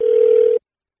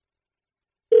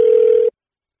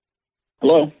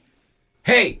Hello?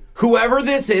 Hey, whoever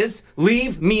this is,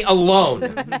 leave me alone.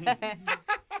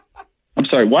 I'm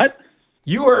sorry, what?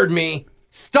 You heard me.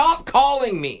 Stop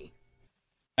calling me.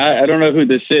 I don't know who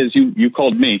this is. You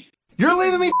called me. You're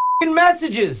leaving me f***ing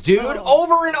messages, dude,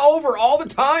 over and over all the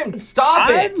time.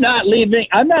 Stop it.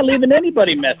 I'm not leaving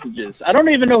anybody messages. I don't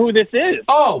even know who this is.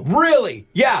 Oh, really?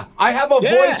 Yeah, I have a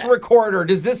voice recorder.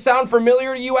 Does this sound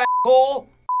familiar to you, asshole?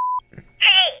 Hey,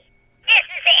 this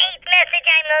is the 8th message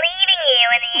I'm leaving you,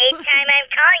 and the 8th time I'm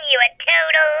calling you a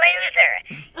total loser.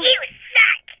 You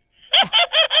suck.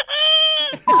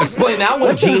 Explain that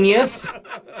one, genius.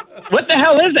 What the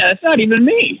hell is that? It's not even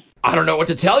me. I don't know what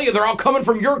to tell you. They're all coming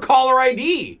from your caller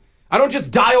ID. I don't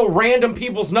just dial random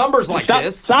people's numbers like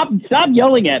this. Stop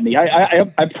yelling at me.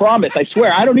 I promise. I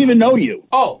swear. I don't even know you.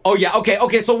 Oh, yeah.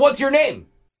 Okay. So what's your name?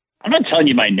 I'm not telling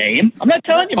you my name. I'm not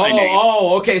telling you my name.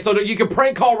 Oh, okay. So you can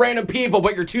prank call random people,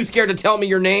 but you're too scared to tell me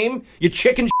your name? You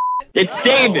chicken shit? It's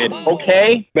David,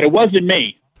 okay? But it wasn't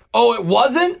me. Oh, it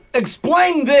wasn't?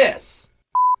 Explain this.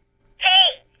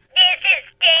 Hey, this is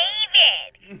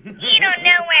David. You don't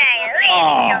know where I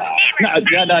live.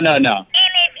 You'll never find me. No. And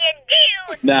if you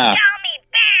do, No. call me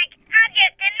back. I'll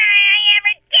just deny I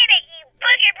ever did it, you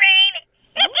booger brain.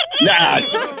 Nah.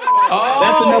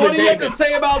 Oh, what do you have David. to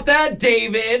say about that,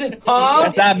 David? Huh?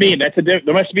 That's not me.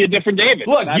 There must be a different David.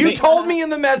 Look, Not you me. told me in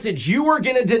the message you were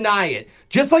going to deny it,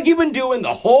 just like you've been doing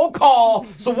the whole call.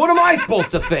 So what am I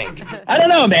supposed to think? I don't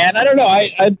know, man. I don't know.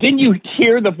 Didn't you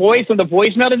hear the voice on the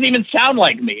voicemail? It doesn't even sound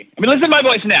like me. I mean, listen to my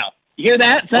voice now. You hear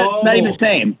that? It's not even the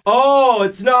same. Oh,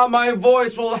 it's not my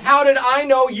voice. Well, how did I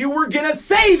know you were going to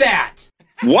say that?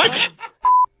 What?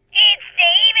 It's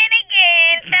David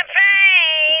again.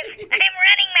 Surprise! I'm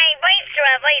running my voice through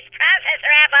a voice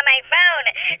processor app on my phone.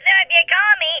 So if you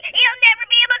call me, you'll never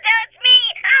be able to tell it's me.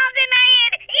 I'll deny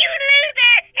it. You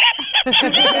loser.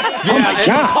 Yeah, and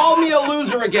God. call me a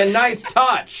loser again. Nice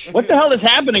touch. What the hell is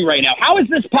happening right now? How is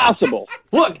this possible?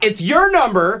 Look, it's your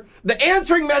number. The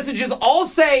answering messages all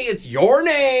say it's your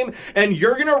name, and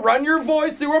you're going to run your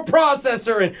voice through a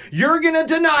processor, and you're going to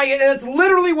deny it, and it's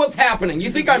literally what's happening.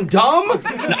 You think I'm dumb?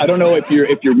 I don't know if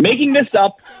you're making this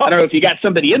up. I don't know if you got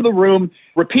somebody in the room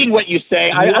repeating what you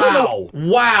say. I don't know.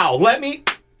 Wow. Let me...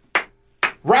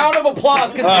 Round of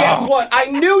applause, because guess what? I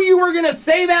knew you were going to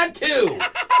say that, too. I'm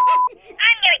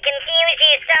gonna confuse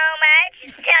you so much.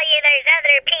 Tell you there's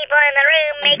other people in the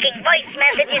room making voice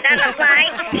messages on the fly.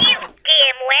 You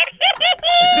dimwit.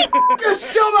 You're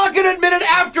still not going to admit it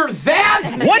after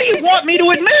that? What do you want me to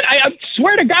admit? I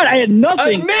swear to God, I had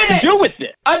nothing to do with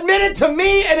it. Admit it to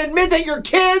me and admit that your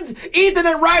kids, Ethan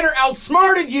and Ryder,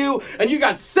 outsmarted you and you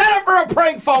got set up for a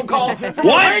prank phone call from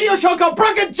a radio show called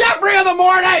Brooke and Jeffrey in the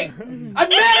morning.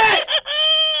 Admit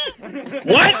it.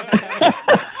 What?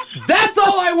 That's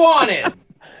all I wanted.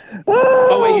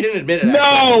 Oh, wait, you didn't admit it,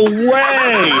 actually. No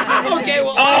way. Okay,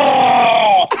 well,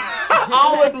 Oh.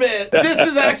 I'll admit, this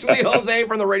is actually Jose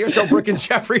from the radio show Brooke and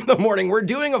Jeffrey in the morning. We're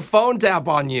doing a phone tap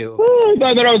on you.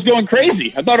 I thought I was going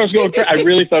crazy. I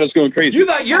really thought I was going crazy. You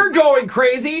thought you're going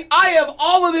crazy? I have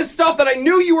all of this stuff that I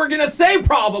knew you were going to say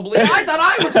probably. I thought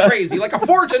I was crazy, like a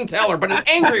fortune teller, but an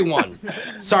angry one.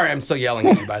 Sorry, I'm still yelling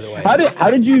at you, by the way. How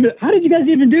did you guys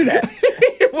even do that?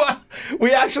 Well,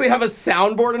 we actually have a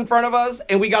soundboard in front of us,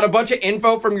 and we got a bunch of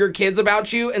info from your kids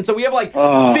about you, and so we have like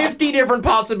 50 different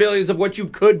possibilities of what you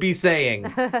could be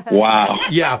saying. Wow.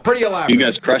 Yeah, pretty elaborate. You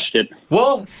guys crushed it.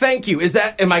 Well, thank you.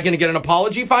 Am I going to get an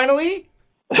apology finally?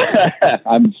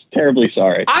 I'm terribly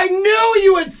sorry. I knew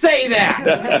you would say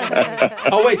that.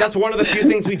 Oh, wait, that's one of the few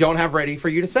things we don't have ready for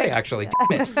you to say, actually.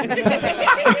 Damn it.